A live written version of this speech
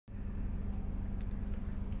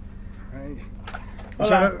Ay. O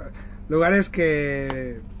sea, lugares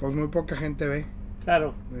que pues muy poca gente ve.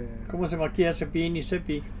 Claro. ¿Cómo se maquilla Cepillin y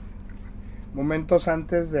Cepi? Momentos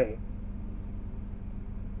antes de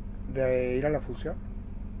ir a la función.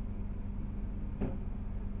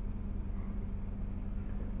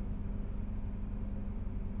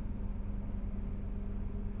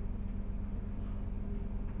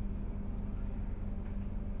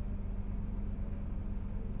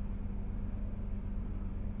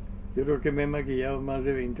 Yo creo que me he maquillado más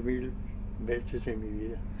de 20,000 veces en mi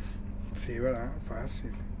vida. Sí, ¿verdad?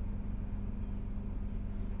 Fácil.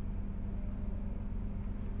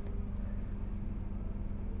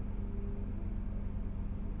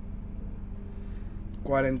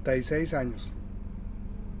 ...46 años.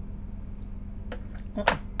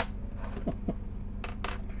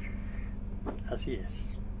 Así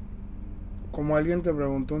es. Como alguien te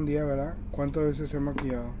preguntó un día, ¿verdad? ¿Cuántas veces he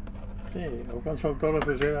maquillado? Sí, o cuántos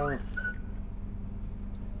autógrafos he dado.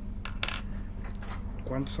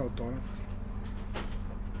 ¿Cuántos autógrafos?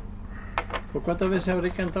 ¿O cuántas veces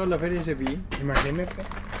habré cantado en la feria de Cepillín? Imagínate.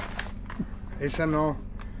 Esa no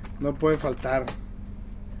puede faltar.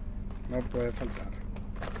 No puede faltar.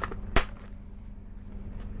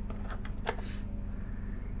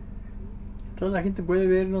 Entonces la gente puede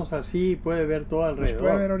vernos así, puede ver todo alrededor. Nos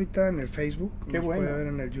puede ver ahorita en el Facebook, Qué nos bueno. puede ver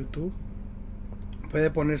en el YouTube.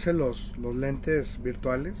 Puede ponerse los lentes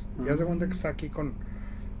virtuales. Y haz de cuenta que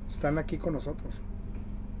están aquí con nosotros.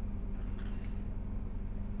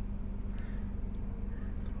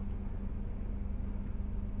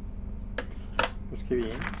 Pues qué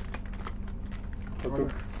bien.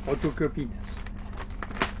 ¿O tú qué opinas?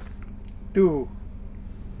 Tú,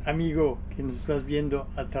 amigo, que nos estás viendo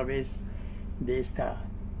a través de esta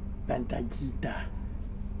pantallita.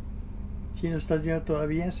 ¿Sí nos estás viendo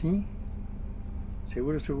todavía? ¿Sí?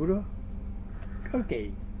 ¿Seguro? Ok.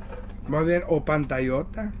 Más bien, o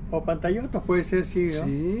pantallota. O pantallota puede ser, sí, ¿no?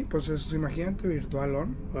 Sí, pues eso, imagínate,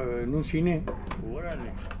 virtualón. En un cine.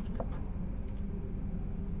 Órale.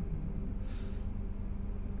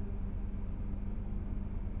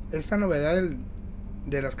 Esta novedad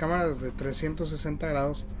de las cámaras de 360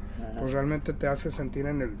 grados, pues realmente te hace sentir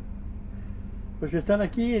en el... Pues que están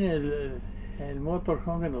aquí en el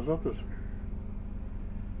motorhome de nosotros.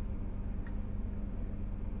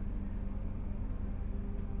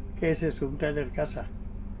 ¿Qué es eso? Un trailer casa.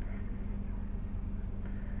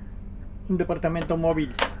 Un departamento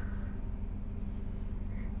móvil.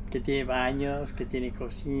 Que tiene baños, que tiene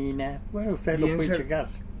cocina. Bueno, ustedes lo pueden checar.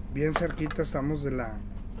 Bien cerquita estamos de la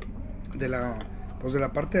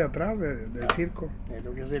parte de atrás del circo. De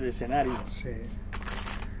lo que es el escenario. Sí.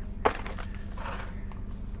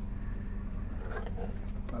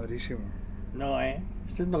 Padrísimo. No,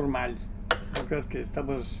 esto es normal. No creas que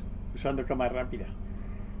estamos usando cámara rápida.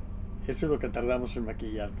 Eso es lo que tardamos en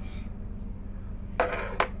maquillarnos.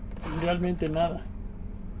 Realmente nada.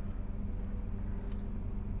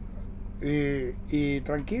 Y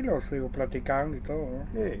tranquilos, digo, platicando y todo, ¿no?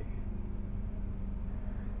 Sí.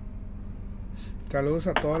 Saludos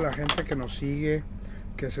a toda la gente que nos sigue,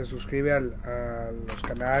 que se suscribe a los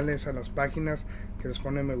canales, a las páginas, que les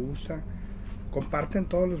pone me gusta. Comparten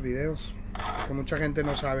todos los videos, que mucha gente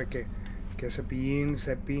no sabe que Cepillín,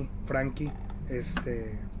 Cepi, Frankie,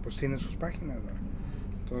 pues tienen sus páginas, ¿no?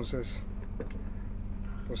 Entonces,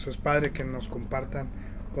 pues es padre que nos compartan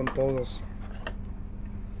con todos.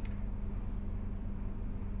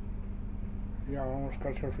 Ya vamos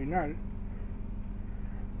casi al final.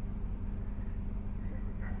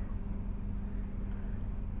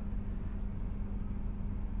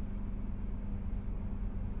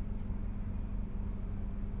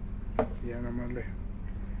 Y ya nomás le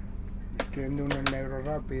tiende uno en negro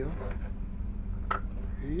rápido.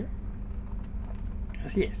 Y ya.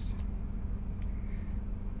 Así es.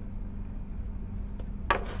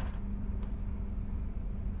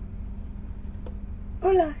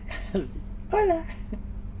 Hola. Hola.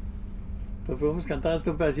 Pues podemos cantar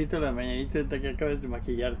hasta un pedacito de la mañanita hasta que acabes de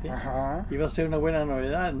maquillarte. Ajá. Y va a ser una buena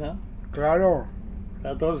novedad, ¿no? Claro.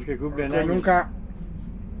 Para todos los que cumplen Porque años. nunca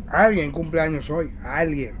alguien cumple años hoy.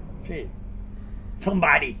 Alguien. Sí.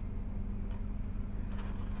 Somebody.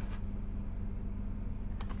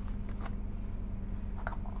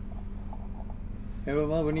 Me veo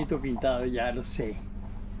más bonito pintado, ya lo sé.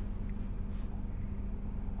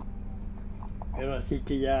 Pero así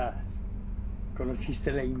que ya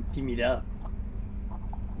conociste la intimidad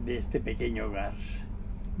de este pequeño hogar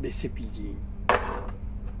de Cepillín.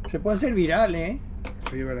 Se puede hacer viral, ¿eh?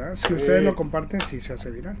 Sí, ¿verdad? Si ustedes lo comparten, sí se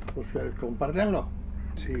hace viral. Pues compártanlo.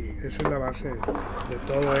 Sí, esa es la base de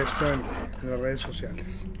todo esto en las redes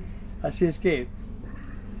sociales. Así es que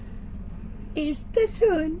Estas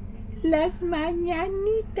son las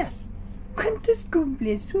mañanitas. ¿Cuántos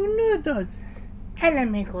cumples? 1 o 2. A lo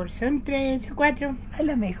mejor son 3 o 4. A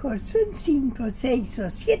lo mejor son 5, 6 o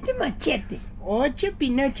 7 machete. 8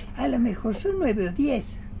 Pinocho. A lo mejor son 9 o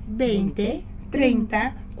 10. 20,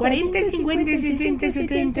 30, 40, 50, 60,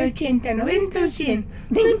 70, 80, 90 o 100.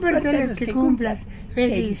 No importa los que cumplas.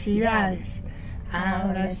 Felicidades.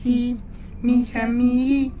 Ahora sí, mis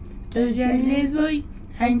amiguitos, ya les voy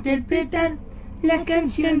a interpretar la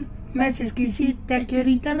canción más exquisita que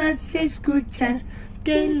ahorita vas a escuchar.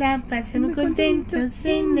 Que la pasen muy contentos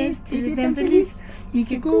en este día tan feliz y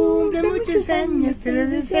que cumpla muchos años, te los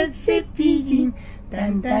desea Cepillín.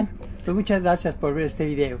 Tan, tan. Pues muchas gracias por ver este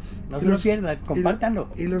video. No se lo pierdan, compártanlo.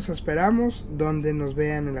 Y los esperamos donde nos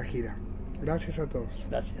vean en la gira. Gracias a todos.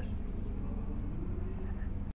 Gracias.